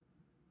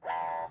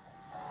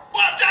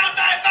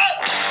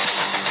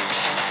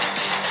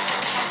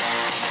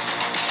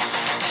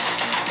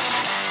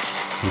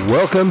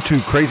Welcome to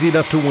Crazy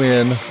Enough to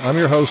Win. I'm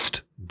your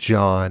host,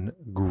 John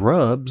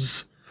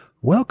Grubbs.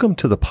 Welcome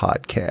to the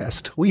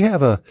podcast. We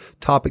have a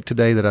topic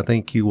today that I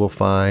think you will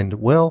find,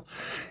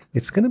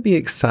 it's going to be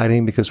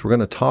exciting because we're going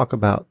to talk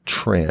about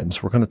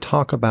trends. We're going to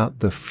talk about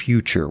the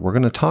future. We're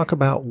going to talk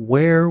about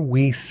where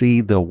we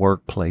see the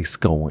workplace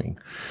going.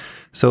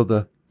 So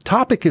the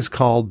topic is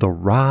called The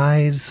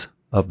Rise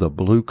of the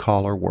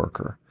Blue-Collar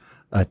Worker,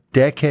 a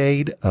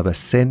decade of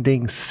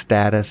ascending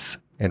status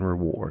and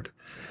reward.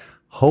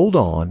 Hold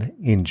on,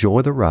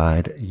 enjoy the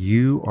ride.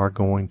 You are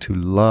going to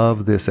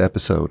love this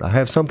episode. I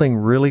have something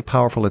really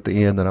powerful at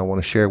the end that I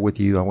want to share with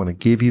you. I want to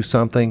give you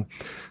something.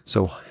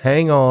 So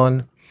hang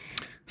on,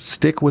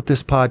 stick with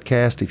this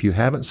podcast. If you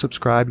haven't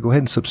subscribed, go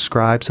ahead and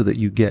subscribe so that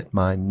you get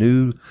my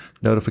new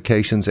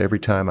notifications every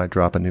time I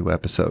drop a new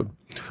episode.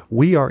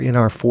 We are in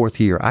our fourth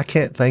year. I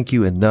can't thank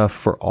you enough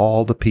for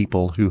all the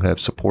people who have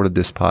supported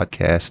this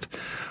podcast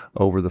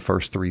over the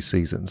first 3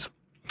 seasons.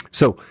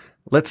 So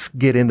let's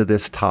get into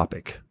this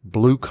topic,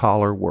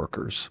 blue-collar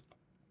workers.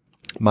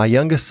 My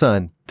youngest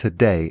son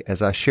today,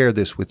 as I share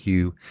this with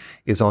you,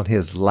 is on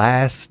his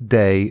last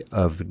day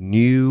of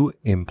new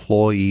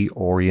employee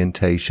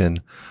orientation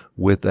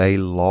with a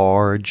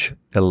large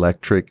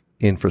electric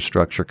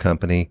infrastructure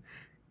company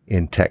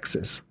in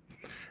Texas.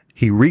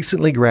 He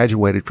recently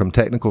graduated from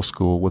technical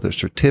school with a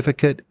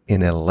certificate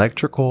in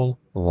electrical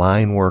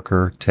line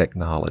worker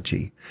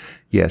technology.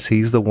 Yes,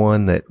 he's the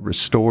one that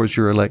restores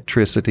your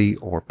electricity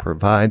or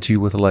provides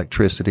you with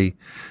electricity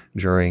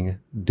during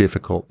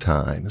difficult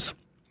times.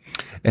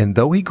 And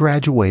though he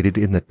graduated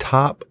in the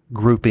top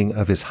grouping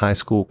of his high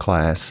school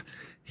class,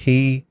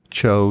 he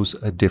chose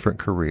a different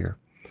career.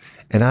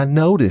 And I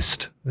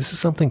noticed, this is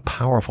something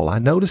powerful, I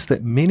noticed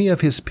that many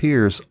of his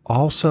peers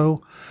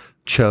also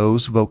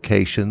chose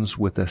vocations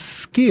with a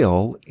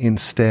skill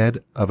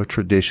instead of a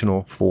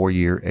traditional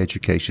 4-year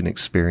education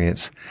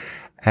experience,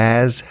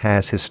 as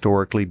has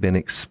historically been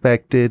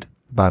expected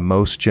by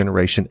most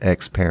Generation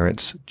X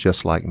parents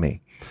just like me.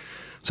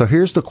 So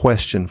here's the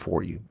question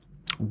for you.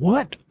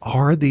 What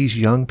are these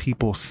young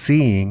people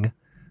seeing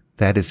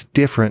that is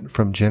different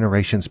from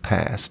generations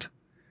past?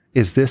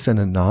 Is this an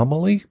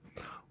anomaly,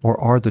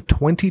 or are the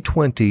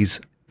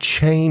 2020s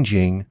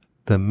changing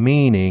the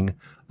meaning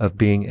of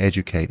being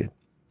educated?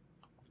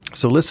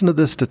 So listen to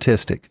this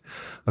statistic.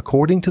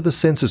 According to the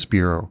Census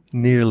Bureau,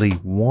 nearly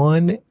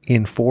 1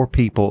 in 4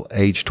 people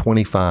aged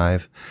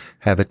 25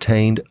 have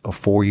attained a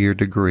 4-year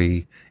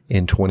degree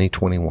in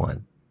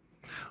 2021.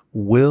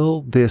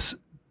 Will this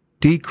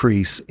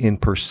decrease in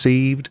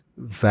perceived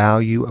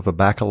value of a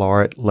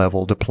baccalaureate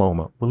level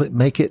diploma, will it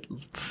make it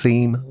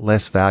seem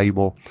less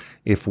valuable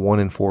if 1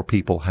 in 4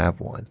 people have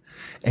one?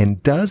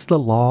 And does the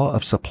law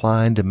of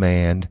supply and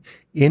demand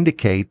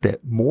indicate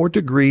that more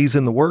degrees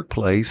in the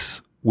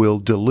workplace will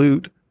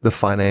dilute the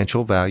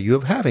financial value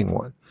of having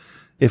one?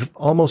 If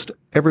almost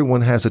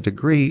everyone has a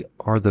degree,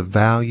 are the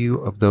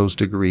value of those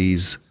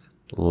degrees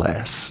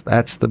less?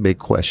 That's the big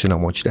question I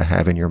want you to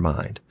have in your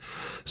mind.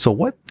 So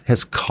what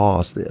has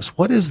caused this?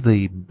 What is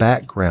the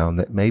background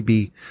that may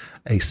be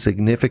a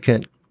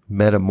significant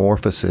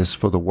metamorphosis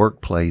for the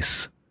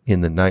workplace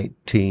in the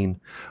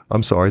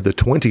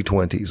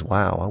 2020s?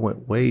 Wow, I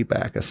went way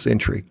back a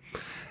century.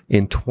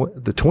 The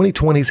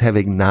 2020s have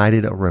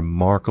ignited a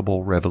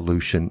remarkable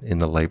revolution in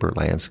the labor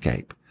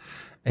landscape,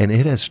 and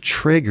it has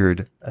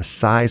triggered a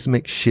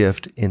seismic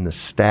shift in the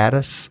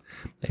status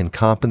and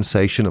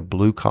compensation of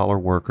blue-collar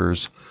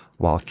workers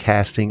while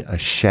casting a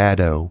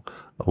shadow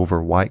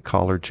over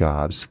white-collar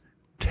jobs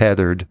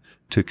tethered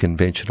to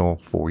conventional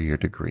 4-year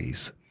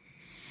degrees.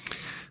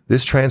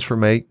 This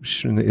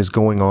transformation is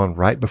going on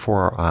right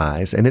before our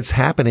eyes, and it's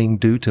happening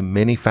due to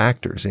many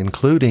factors,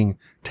 including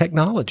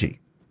technology.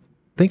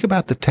 Think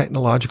about the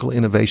technological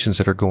innovations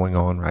that are going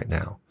on right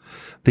now.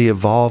 The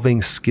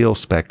evolving skill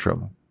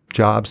spectrum,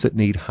 jobs that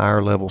need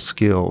higher level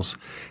skills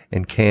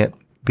and can't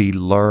be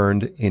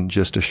learned in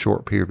just a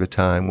short period of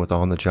time with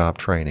on-the-job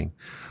training.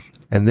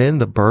 And then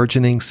the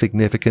burgeoning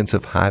significance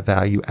of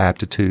high-value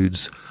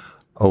aptitudes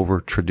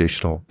over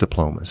traditional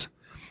diplomas.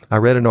 I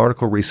read an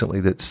article recently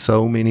that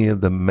so many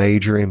of the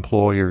major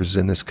employers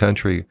in this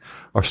country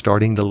are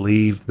starting to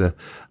leave the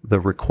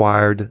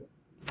required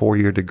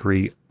 4-year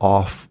degree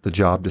off the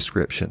job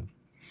description.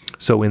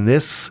 So in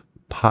this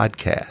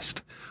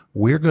podcast,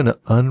 we're going to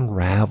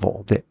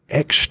unravel the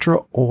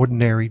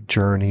extraordinary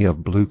journey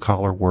of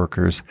blue-collar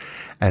workers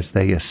as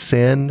they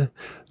ascend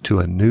to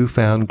a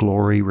newfound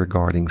glory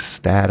regarding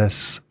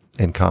status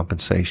and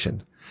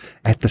compensation.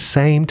 At the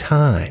same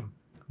time,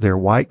 their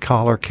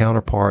white-collar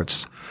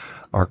counterparts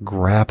are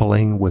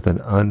grappling with an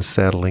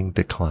unsettling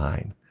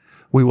decline.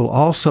 We will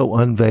also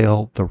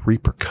unveil the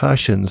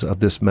repercussions of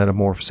this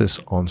metamorphosis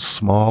on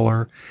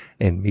smaller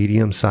and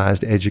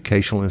medium-sized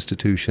educational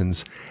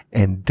institutions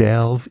and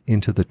delve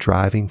into the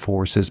driving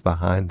forces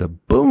behind the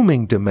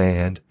booming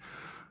demand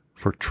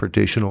for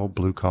traditional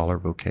blue-collar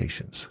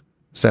vocations.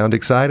 Sound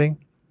exciting?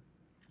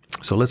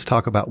 So let's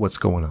talk about what's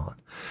going on.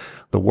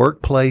 The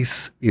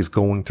workplace is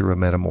going through a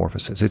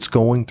metamorphosis. It's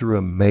going through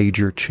a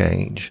major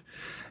change.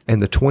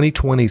 And the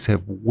 2020s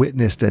have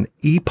witnessed an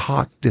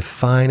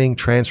epoch-defining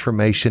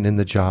transformation in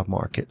the job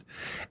market.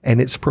 And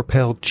it's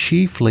propelled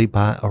chiefly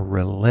by a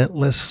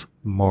relentless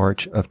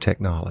march of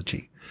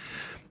technology.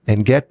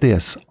 And get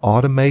this,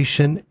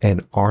 automation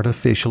and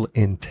artificial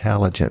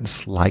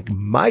intelligence, like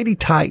mighty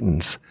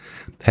titans,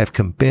 have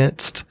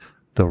commenced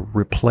the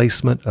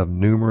replacement of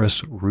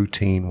numerous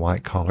routine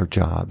white-collar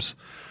jobs,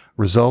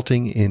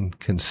 resulting in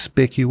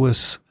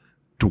conspicuous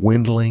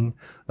dwindling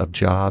of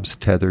jobs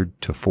tethered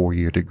to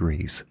 4-year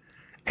degrees.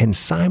 And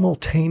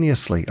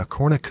simultaneously, a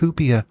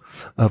cornucopia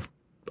of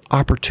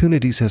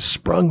opportunities has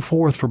sprung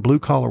forth for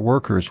blue-collar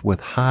workers with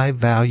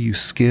high-value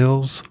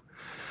skills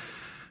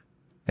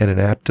and an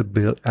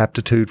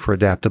aptitude for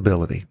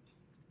adaptability.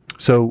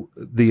 So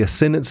the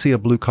ascendancy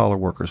of blue-collar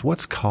workers,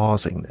 what's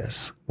causing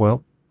this?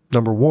 Well,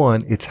 number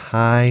one, it's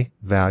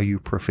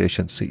high-value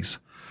proficiencies.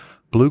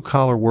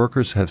 Blue-collar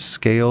workers have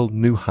scaled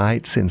new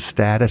heights in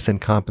status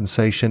and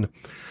compensation,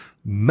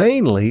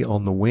 mainly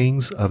on the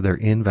wings of their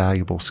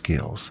invaluable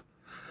skills.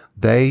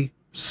 They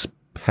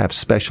have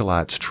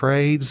specialized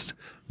trades,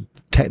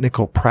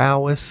 technical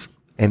prowess,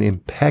 and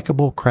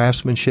impeccable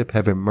craftsmanship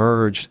have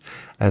emerged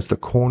as the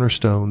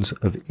cornerstones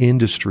of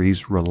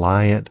industries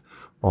reliant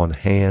on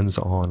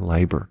hands-on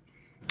labor.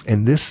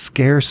 And this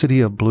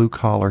scarcity of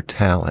blue-collar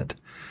talent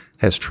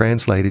has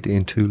translated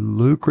into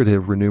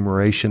lucrative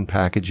remuneration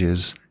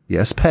packages,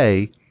 yes,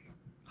 high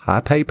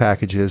pay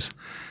packages,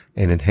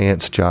 and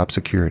enhanced job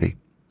security.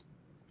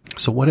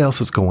 So what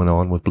else is going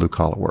on with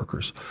blue-collar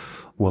workers?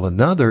 Well,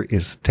 another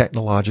is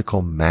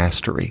technological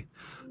mastery.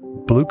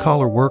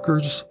 Blue-collar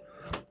workers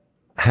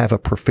have a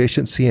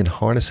proficiency in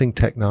harnessing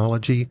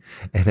technology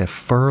and have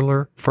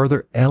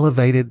further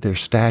elevated their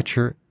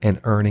stature and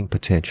earning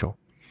potential.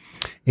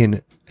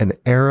 In an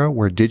era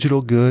where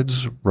digital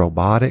goods,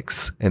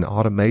 robotics, and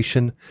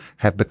automation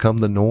have become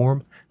the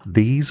norm,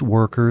 these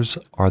workers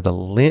are the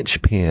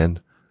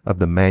linchpin of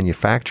the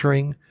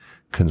manufacturing,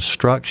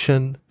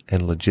 construction,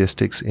 and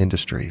logistics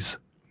industries.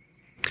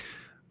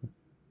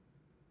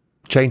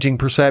 Changing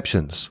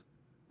perceptions.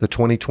 The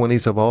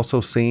 2020s have also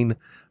seen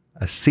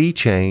a sea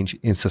change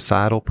in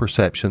societal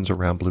perceptions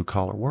around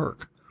blue-collar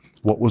work.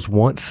 What was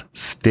once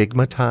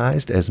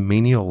stigmatized as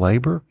menial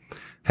labor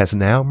has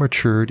now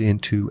matured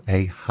into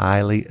a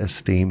highly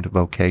esteemed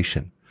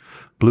vocation.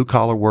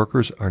 Blue-collar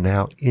workers are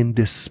now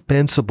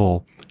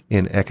indispensable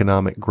in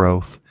economic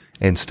growth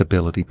and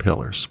stability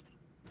pillars.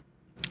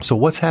 So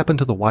what's happened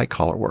to the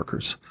white-collar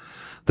workers?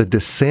 The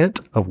descent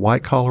of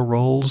white-collar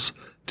roles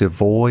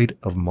devoid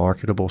of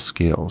marketable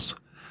skills.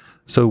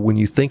 So when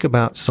you think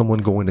about someone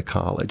going to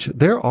college,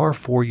 there are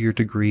 4-year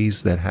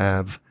degrees that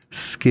have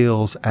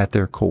skills at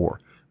their core.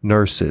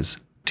 Nurses,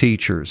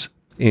 teachers,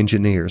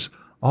 engineers,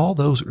 all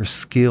those are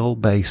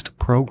skill-based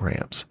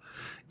programs.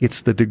 It's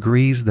the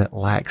degrees that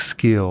lack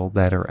skill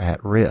that are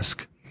at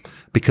risk,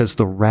 because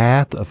the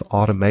wrath of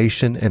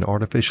automation and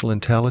artificial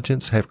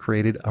intelligence have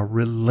created a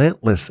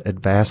relentless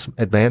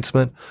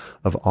advancement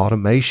of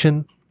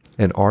automation,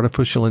 and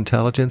artificial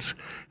intelligence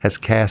has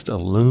cast a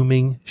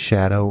looming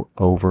shadow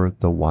over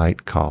the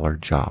white-collar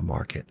job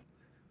market.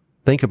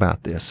 Think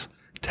about this.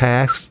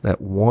 Tasks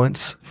that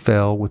once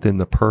fell within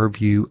the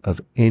purview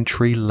of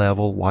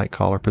entry-level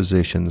white-collar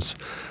positions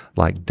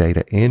like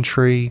data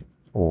entry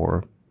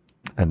or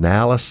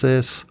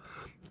analysis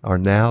are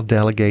now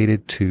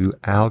delegated to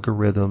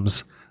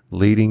algorithms,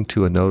 leading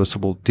to a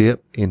noticeable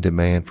dip in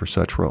demand for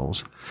such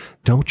roles.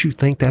 Don't you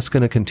think that's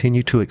going to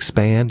continue to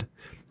expand?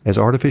 As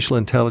artificial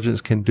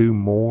intelligence can do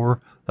more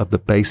of the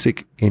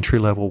basic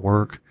entry-level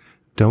work,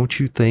 don't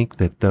you think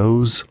that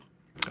those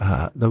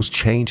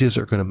changes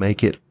are going to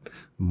make it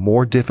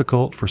more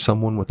difficult for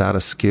someone without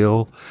a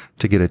skill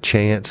to get a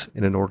chance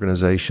in an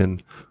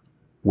organization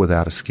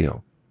without a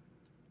skill?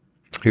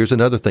 Here's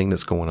another thing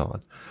that's going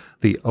on.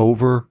 The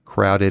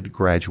overcrowded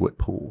graduate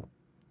pool.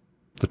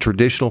 The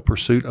traditional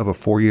pursuit of a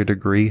 4-year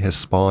degree has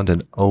spawned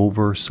an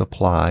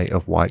oversupply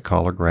of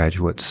white-collar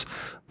graduates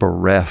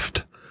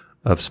bereft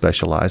of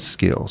specialized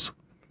skills.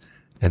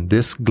 And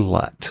this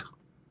glut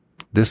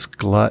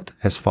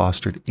has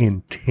fostered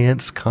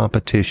intense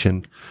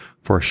competition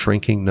for a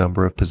shrinking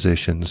number of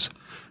positions,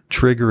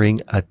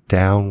 triggering a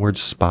downward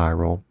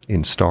spiral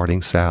in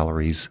starting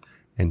salaries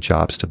and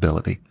job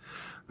stability.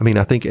 I mean,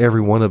 I think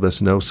every one of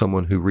us knows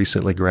someone who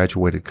recently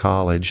graduated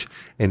college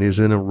and is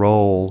in a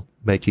role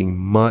making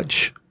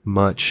much,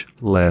 much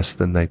less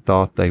than they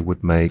thought they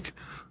would make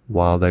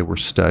while they were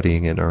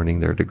studying and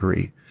earning their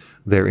degree.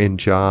 They're in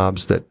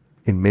jobs that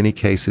in many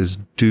cases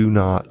do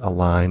not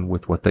align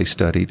with what they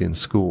studied in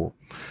school.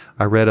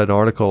 I read an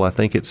article, I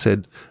think it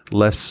said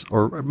less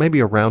or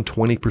maybe around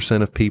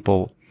 20% of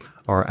people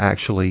are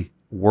actually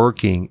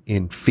working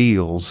in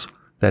fields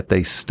that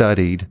they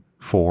studied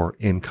for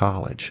in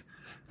college.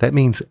 That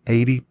means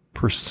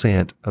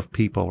 80% of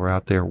people are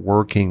out there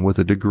working with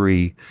a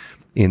degree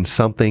in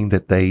something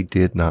that they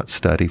did not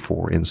study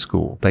for in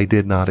school. They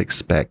did not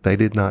expect. They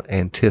did not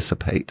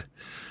anticipate.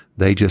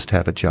 They just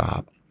have a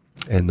job.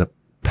 And the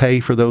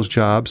pay for those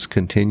jobs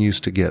continues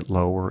to get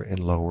lower and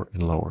lower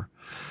and lower.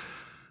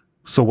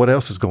 So what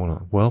else is going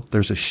on? Well,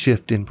 there's a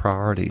shift in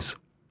priorities.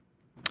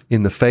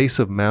 In the face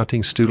of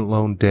mounting student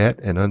loan debt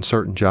and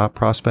uncertain job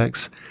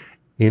prospects,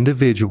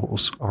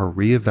 individuals are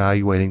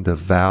reevaluating the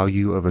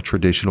value of a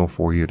traditional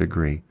four-year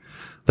degree.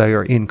 They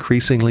are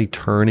increasingly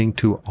turning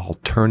to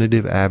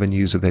alternative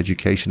avenues of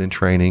education and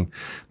training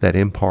that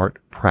impart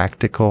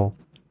practical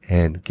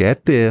and,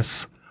 get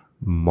this,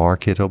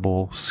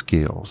 marketable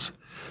skills.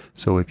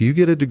 So if you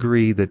get a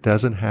degree that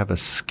doesn't have a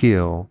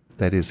skill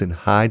that is in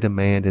high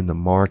demand in the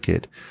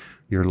market,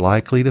 you're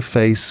likely to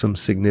face some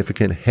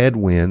significant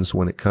headwinds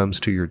when it comes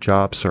to your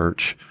job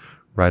search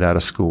right out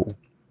of school.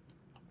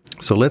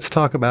 So let's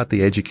talk about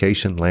the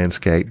education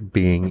landscape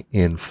being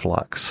in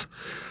flux.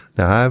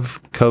 Now,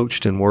 I've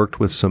coached and worked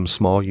with some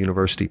small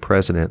university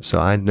presidents, so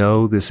I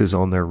know this is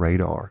on their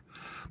radar.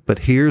 But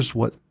here's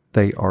what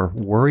they are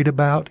worried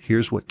about.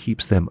 Here's what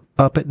keeps them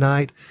up at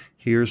night.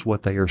 Here's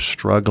what they are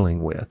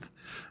struggling with.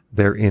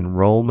 Their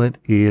enrollment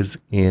is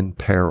in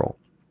peril.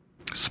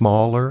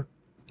 Smaller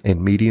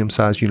and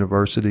medium-sized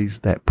universities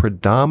that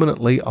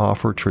predominantly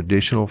offer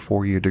traditional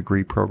four-year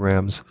degree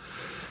programs,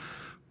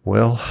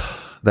 well,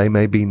 they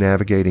may be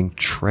navigating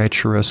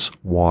treacherous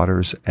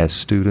waters as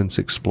students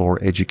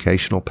explore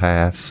educational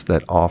paths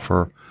that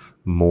offer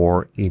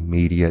more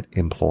immediate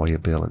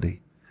employability.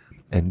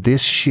 And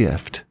this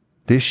shift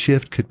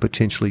could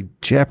potentially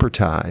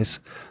jeopardize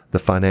the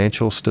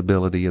financial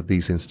stability of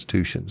these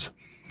institutions.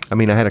 I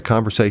mean, I had a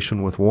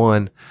conversation with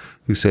one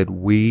who said,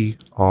 we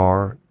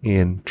are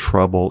in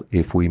trouble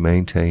if we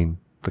maintain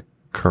the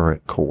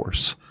current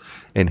course.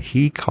 And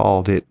he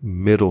called it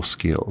middle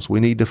skills. We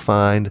need to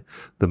find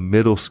the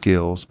middle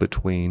skills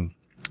between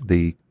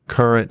the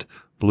current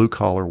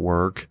blue-collar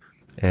work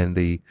and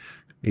the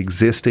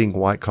existing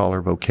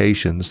white-collar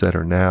vocations that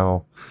are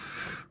now,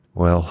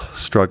 well,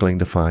 struggling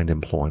to find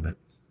employment.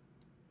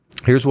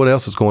 Here's what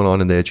else is going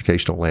on in the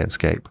educational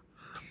landscape.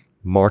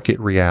 Market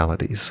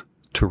realities.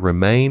 To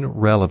remain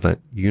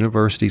relevant,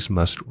 universities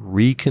must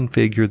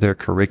reconfigure their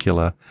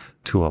curricula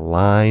to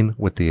align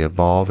with the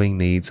evolving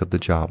needs of the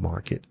job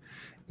market.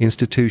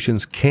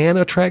 Institutions can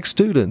attract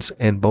students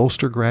and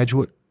bolster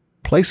graduate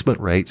placement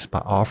rates by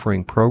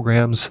offering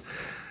programs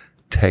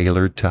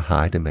tailored to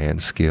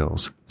high-demand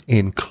skills,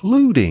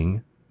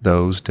 including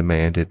those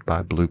demanded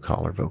by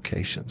blue-collar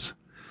vocations.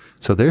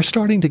 So they're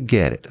starting to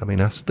get it. I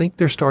mean, I think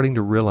they're starting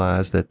to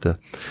realize that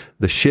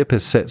the ship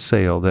has set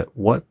sail, that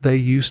what they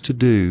used to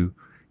do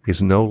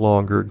is no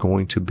longer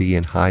going to be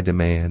in high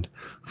demand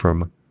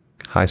from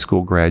high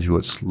school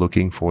graduates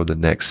looking for the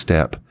next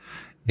step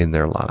in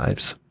their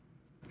lives.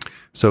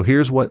 So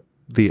here's what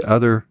the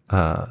other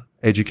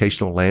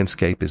educational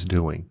landscape is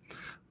doing.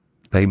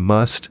 They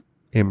must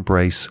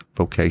embrace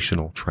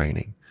vocational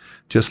training.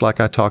 Just like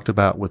I talked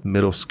about with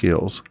middle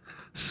skills,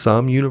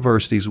 some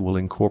universities will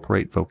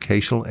incorporate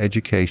vocational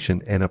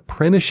education and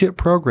apprenticeship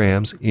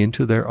programs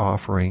into their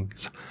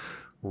offerings,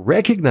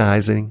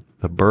 recognizing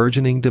the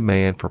burgeoning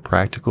demand for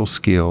practical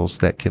skills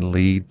that can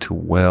lead to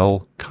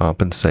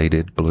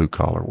well-compensated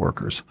blue-collar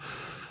workers.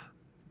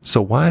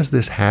 So why is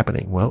this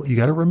happening? Well, you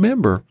got to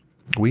remember,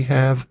 we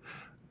have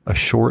a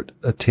short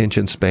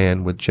attention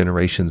span with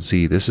Generation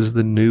Z. This is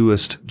the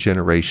newest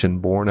generation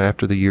born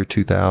after the year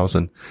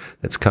 2000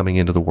 that's coming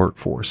into the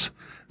workforce.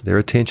 Their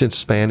attention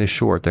span is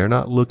short. They're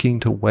not looking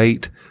to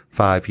wait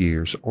 5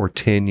 years or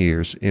 10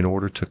 years in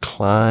order to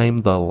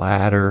climb the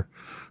ladder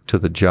to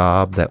the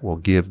job that will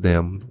give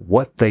them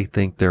what they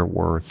think they're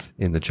worth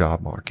in the job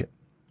market.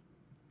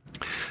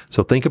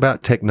 So think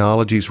about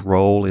technology's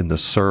role in the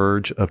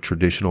surge of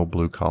traditional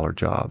blue-collar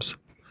jobs.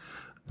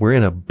 We're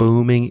in a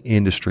booming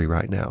industry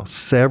right now.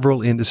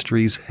 Several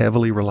industries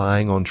heavily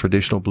relying on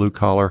traditional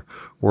blue-collar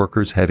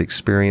workers have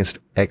experienced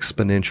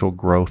exponential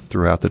growth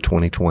throughout the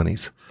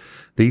 2020s.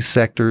 These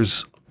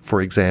sectors,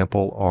 for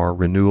example, are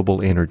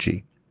renewable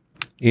energy,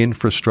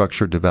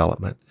 infrastructure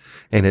development,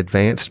 and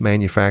advanced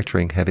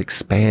manufacturing have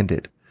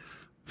expanded,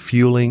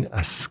 fueling a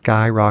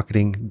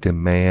skyrocketing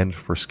demand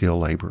for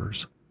skilled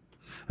laborers.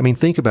 I mean,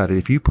 think about it.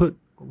 If you put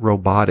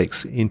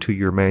robotics into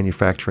your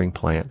manufacturing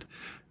plant,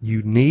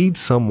 you need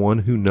someone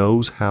who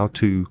knows how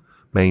to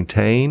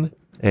maintain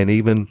and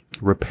even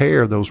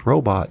repair those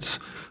robots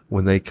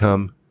when they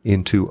come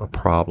into a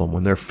problem,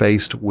 when they're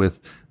faced with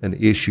an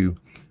issue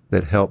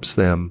that helps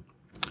them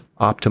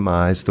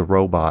optimize the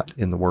robot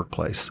in the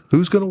workplace.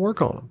 Who's going to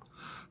work on them?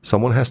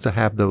 Someone has to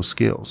have those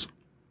skills.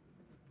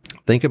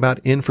 Think about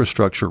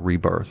infrastructure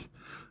rebirth.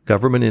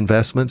 Government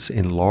investments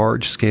in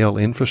large-scale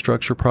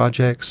infrastructure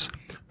projects,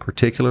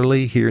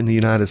 particularly here in the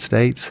United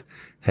States,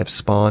 have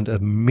spawned a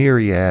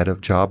myriad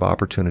of job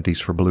opportunities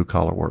for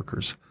blue-collar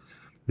workers.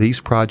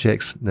 These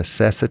projects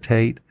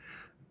necessitate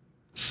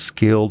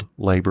skilled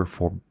labor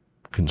for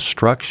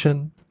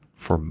construction,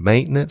 for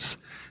maintenance,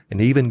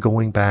 and even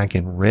going back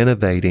and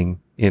renovating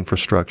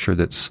infrastructure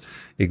that's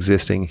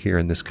existing here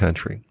in this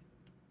country.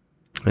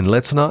 And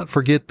let's not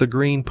forget the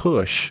green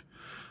push.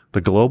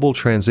 The global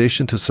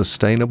transition to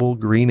sustainable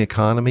green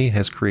economy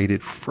has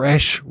created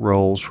fresh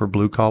roles for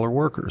blue-collar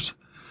workers.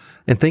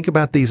 And think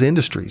about these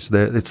industries.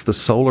 It's the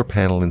solar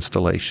panel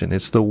installation.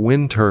 It's the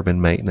wind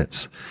turbine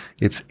maintenance.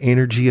 It's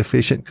energy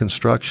efficient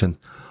construction.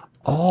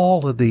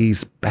 All of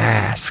these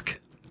bask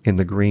in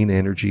the Green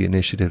Energy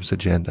Initiative's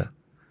agenda.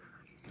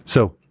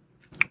 So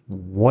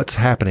what's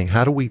happening?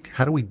 How do we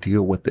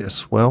deal with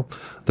this? Well,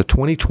 the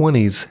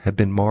 2020s have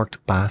been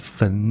marked by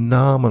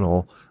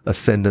phenomenal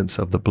ascendance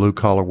of the blue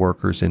collar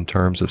workers in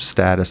terms of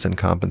status and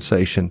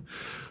compensation,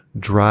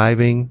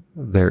 driving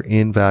their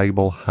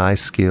invaluable high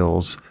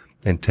skills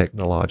and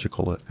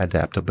technological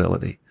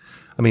adaptability.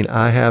 I mean,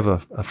 I have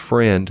a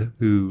friend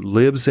who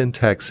lives in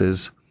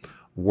Texas,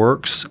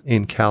 works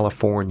in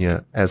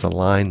California as a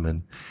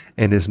lineman,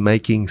 and is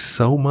making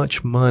so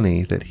much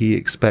money that he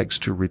expects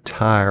to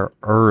retire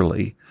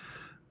early.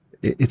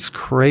 It's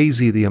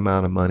crazy the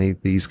amount of money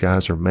these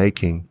guys are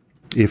making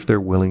if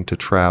they're willing to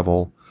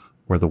travel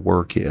where the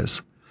work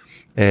is.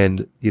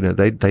 And,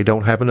 they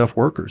don't have enough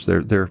workers.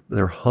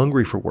 They're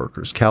hungry for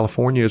workers.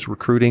 California is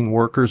recruiting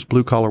workers,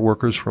 blue collar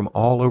workers from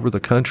all over the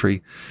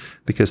country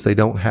because they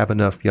don't have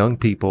enough young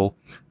people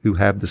who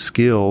have the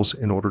skills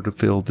in order to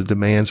fill the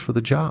demands for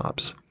the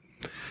jobs.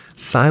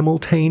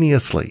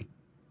 Simultaneously,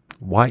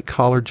 white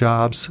collar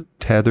jobs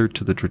tethered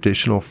to the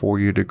traditional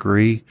 4-year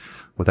degree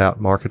without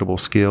marketable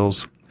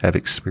skills have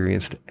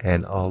experienced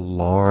an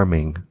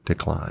alarming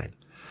decline.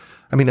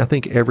 I mean, I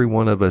think every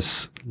one of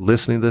us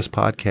listening to this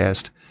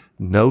podcast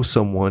know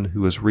someone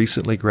who has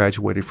recently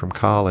graduated from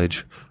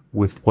college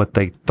with what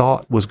they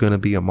thought was going to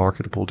be a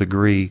marketable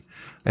degree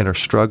and are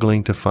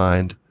struggling to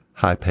find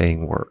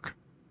high-paying work.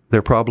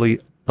 They're probably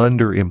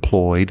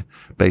underemployed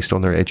based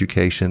on their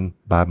education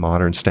by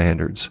modern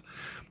standards.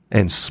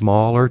 And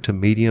smaller to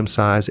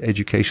medium-sized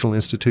educational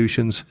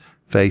institutions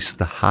face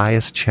the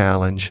highest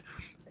challenge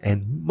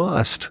and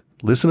must,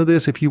 listen to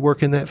this if you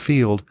work in that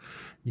field,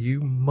 you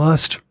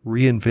must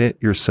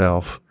reinvent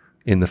yourself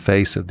in the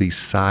face of these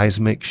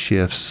seismic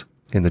shifts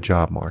in the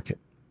job market.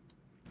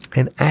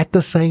 And at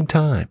the same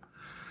time,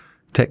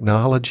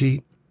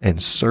 technology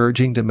and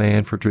surging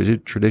demand for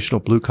traditional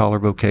blue-collar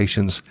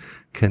vocations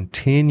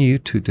continue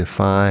to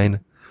define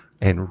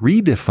and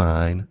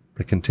redefine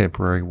the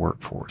contemporary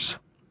workforce.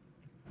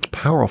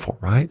 Powerful,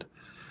 right?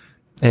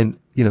 And,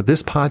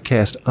 this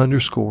podcast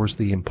underscores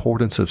the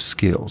importance of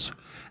skills.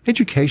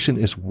 Education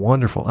is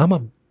wonderful. I'm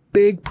a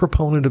big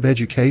proponent of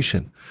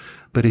education.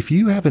 But if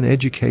you have an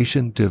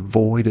education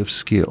devoid of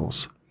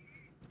skills,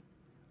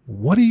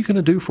 what are you going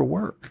to do for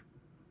work?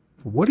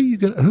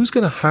 Who's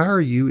going to hire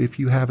you if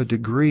you have a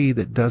degree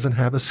that doesn't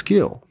have a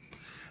skill?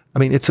 I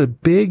mean, it's a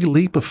big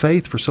leap of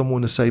faith for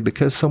someone to say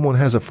because someone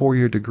has a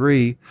 4-year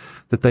degree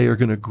that they are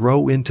going to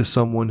grow into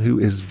someone who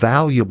is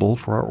valuable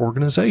for our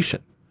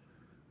organization.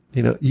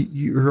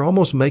 You're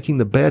almost making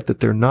the bet that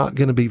they're not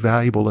going to be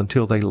valuable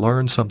until they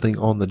learn something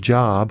on the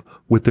job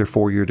with their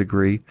 4-year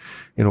degree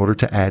in order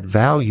to add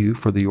value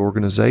for the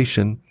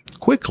organization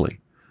quickly.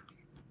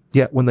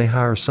 Yet when they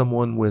hire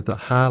someone with a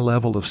high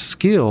level of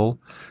skill,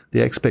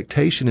 the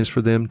expectation is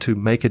for them to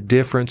make a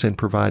difference and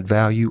provide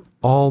value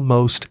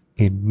almost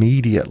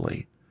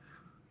immediately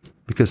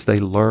because they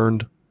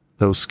learned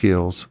those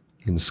skills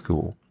in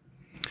school.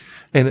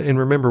 And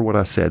remember what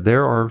I said,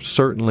 there are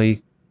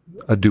certainly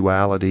a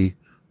duality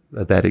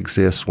that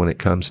exists when it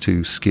comes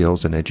to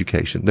skills and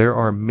education. There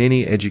are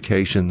many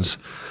educations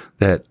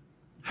that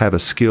have a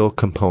skill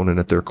component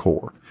at their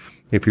core.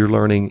 If you're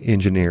learning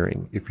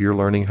engineering, if you're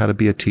learning how to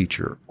be a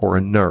teacher or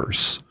a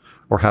nurse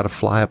or how to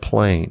fly a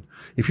plane,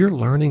 if you're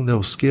learning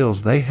those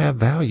skills, they have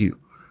value.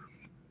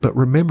 But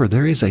remember,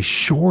 there is a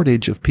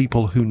shortage of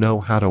people who know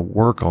how to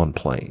work on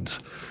planes,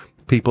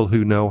 people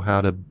who know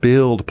how to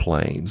build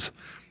planes,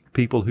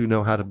 people who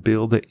know how to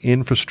build the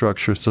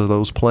infrastructure so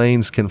those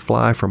planes can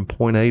fly from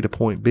point A to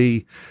point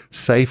B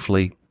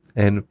safely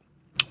and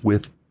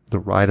with the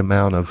right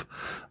amount of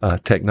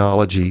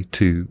technology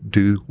to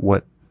do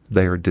what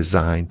they are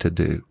designed to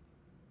do.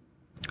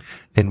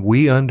 And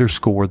we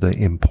underscore the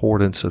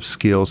importance of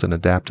skills and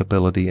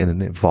adaptability in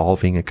an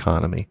evolving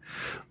economy.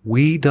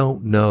 We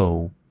don't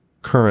know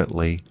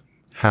currently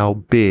how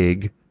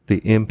big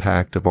the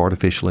impact of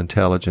artificial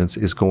intelligence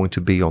is going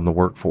to be on the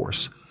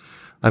workforce.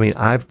 I mean,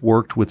 I've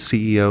worked with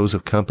CEOs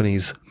of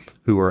companies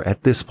who are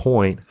at this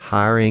point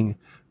hiring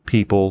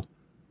people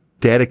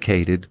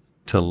dedicated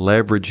to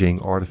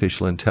leveraging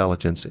artificial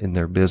intelligence in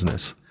their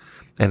business.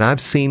 And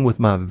I've seen with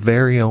my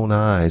very own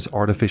eyes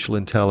artificial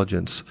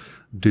intelligence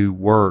do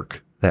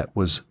work that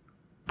was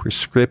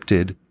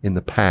prescripted in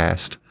the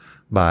past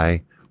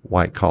by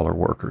white-collar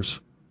workers.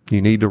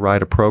 You need to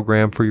write a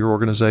program for your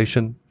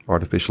organization,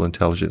 artificial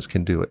intelligence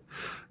can do it.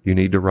 You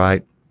need to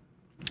write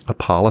a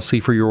policy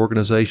for your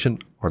organization,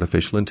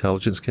 artificial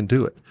intelligence can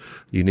do it.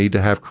 You need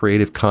to have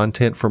creative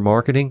content for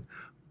marketing,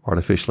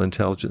 artificial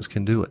intelligence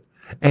can do it.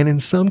 And in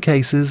some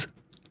cases,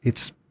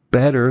 it's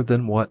better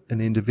than what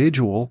an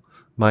individual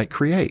might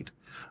create.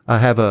 I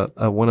have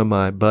one of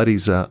my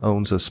buddies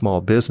owns a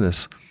small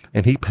business,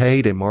 and he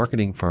paid a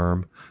marketing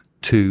firm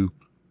to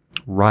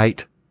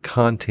write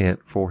content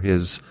for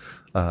his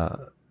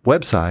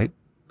website.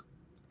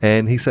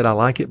 And he said, I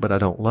like it, but I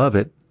don't love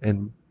it.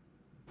 And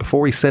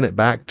before he sent it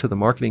back to the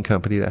marketing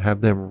company to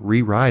have them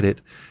rewrite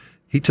it,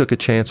 he took a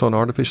chance on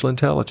artificial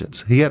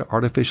intelligence. He had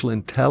artificial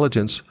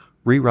intelligence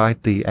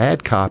rewrite the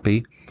ad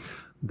copy,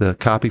 the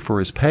copy for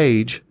his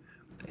page,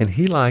 and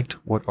he liked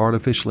what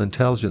artificial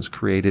intelligence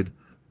created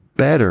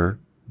better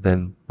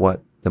than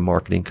what the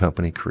marketing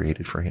company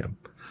created for him.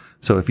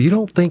 So if you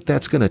don't think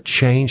that's going to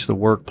change the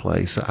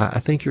workplace, I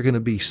think you're going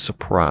to be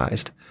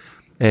surprised.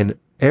 And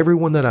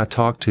everyone that I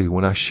talk to,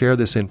 when I share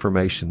this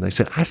information, they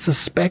said, I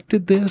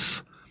suspected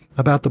this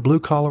about the blue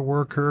collar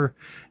worker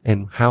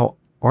and how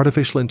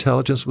artificial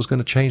intelligence was going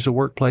to change the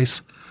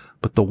workplace.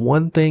 But the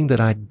one thing that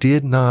I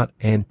did not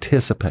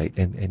anticipate,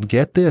 and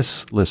get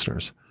this,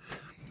 listeners,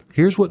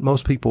 here's what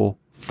most people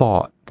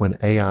thought when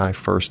AI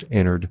first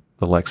entered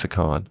the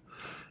lexicon.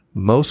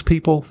 Most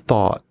people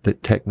thought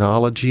that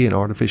technology and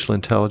artificial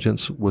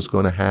intelligence was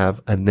going to have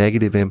a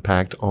negative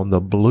impact on the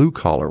blue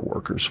collar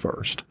workers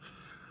first.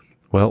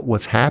 Well,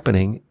 what's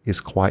happening is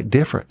quite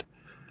different.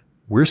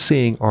 We're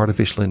seeing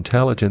artificial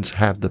intelligence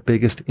have the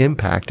biggest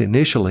impact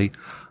initially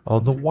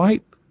on the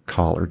white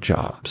collar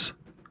jobs,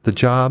 the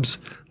jobs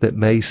that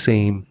may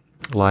seem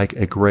like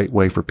a great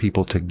way for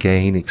people to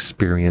gain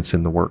experience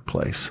in the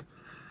workplace.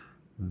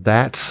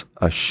 That's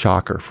a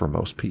shocker for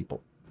most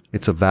people.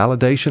 It's a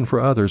validation for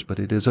others, but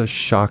it is a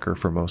shocker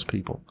for most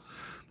people.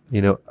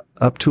 You know,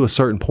 up to a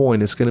certain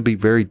point, it's going to be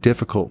very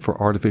difficult for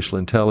artificial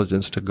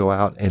intelligence to go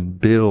out and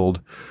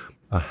build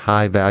a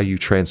high value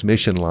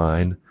transmission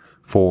line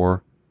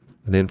for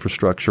an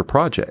infrastructure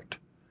project.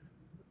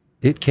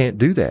 It can't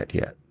do that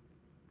yet,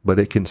 but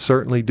it can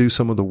certainly do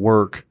some of the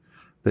work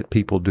that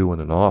people do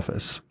in an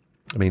office.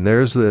 I mean,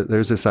 there's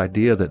this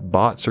idea that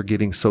bots are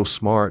getting so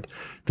smart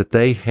that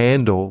they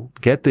handle,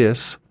 get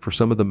this, for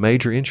some of the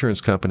major insurance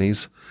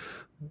companies,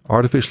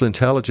 artificial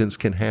intelligence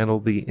can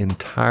handle the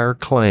entire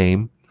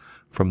claim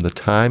from the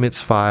time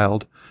it's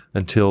filed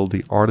until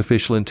the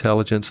artificial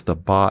intelligence, the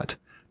bot,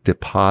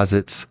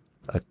 deposits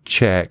a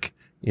check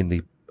in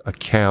the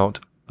account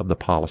of the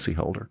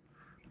policyholder.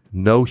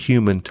 No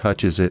human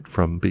touches it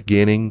from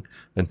beginning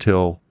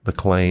until the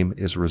claim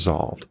is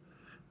resolved.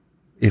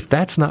 If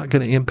that's not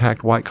going to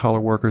impact white collar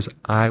workers,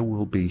 I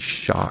will be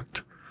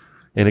shocked.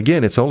 And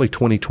again, it's only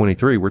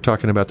 2023. We're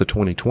talking about the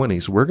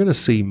 2020s. We're going to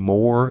see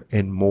more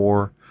and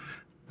more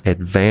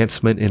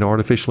advancement in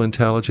artificial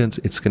intelligence.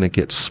 It's going to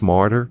get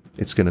smarter.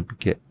 It's going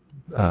to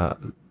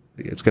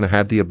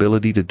have the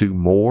ability to do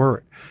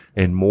more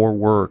and more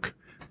work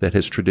that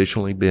has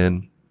traditionally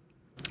been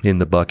in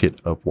the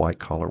bucket of white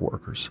collar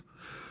workers.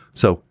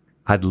 So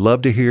I'd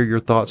love to hear your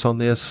thoughts on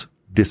this.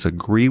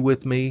 Disagree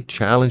with me,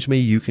 challenge me.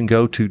 You can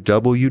go to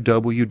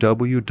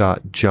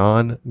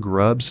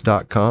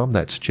www.johngrubbs.com.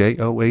 That's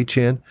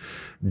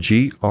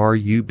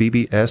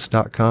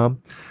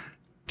JOHNGRUBBS.com.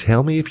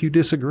 Tell me if you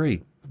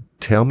disagree.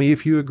 Tell me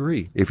if you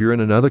agree. If you're in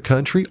another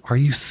country, are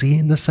you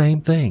seeing the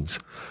same things?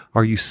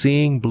 Are you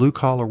seeing blue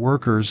collar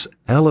workers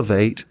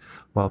elevate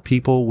while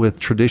people with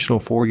traditional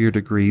 4-year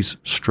degrees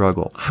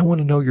struggle? I want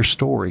to know your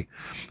story.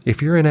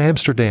 If you're in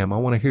Amsterdam, I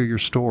want to hear your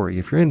story.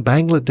 If you're in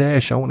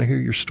Bangladesh, I want to hear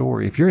your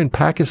story. If you're in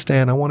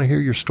Pakistan, I want to hear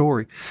your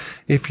story.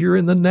 If you're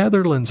in the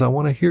Netherlands, I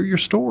want to hear your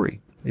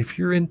story. If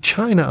you're in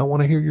China, I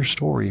want to hear your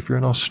story. If you're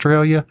in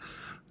Australia,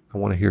 I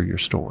want to hear your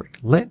story.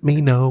 Let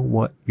me know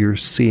what you're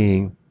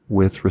seeing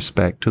with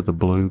respect to the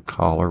blue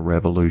collar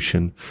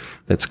revolution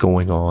that's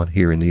going on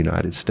here in the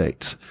United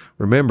States.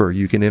 Remember,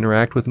 you can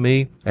interact with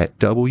me at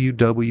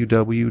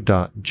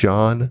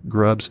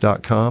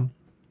www.johngrubbs.com.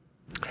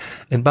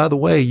 And by the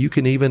way, you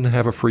can even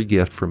have a free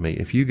gift from me.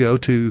 If you go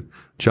to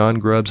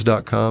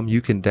johngrubbs.com,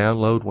 you can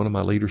download one of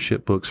my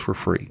leadership books for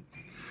free.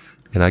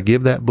 And I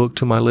give that book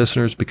to my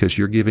listeners because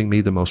you're giving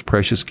me the most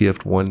precious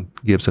gift one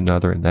gives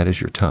another, and that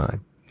is your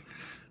time.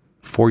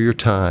 For your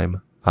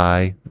time,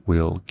 I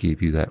will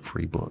give you that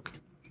free book.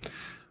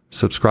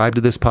 Subscribe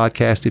to this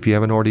podcast if you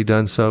haven't already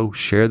done so.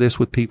 Share this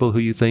with people who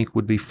you think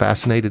would be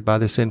fascinated by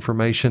this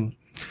information.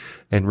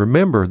 And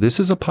remember, this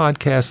is a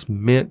podcast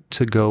meant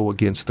to go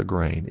against the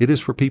grain. It is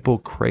for people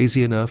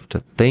crazy enough to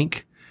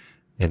think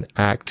and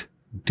act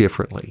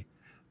differently.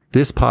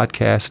 This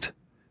podcast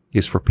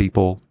is for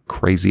people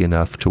crazy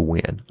enough to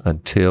win.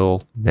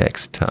 Until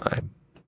next time.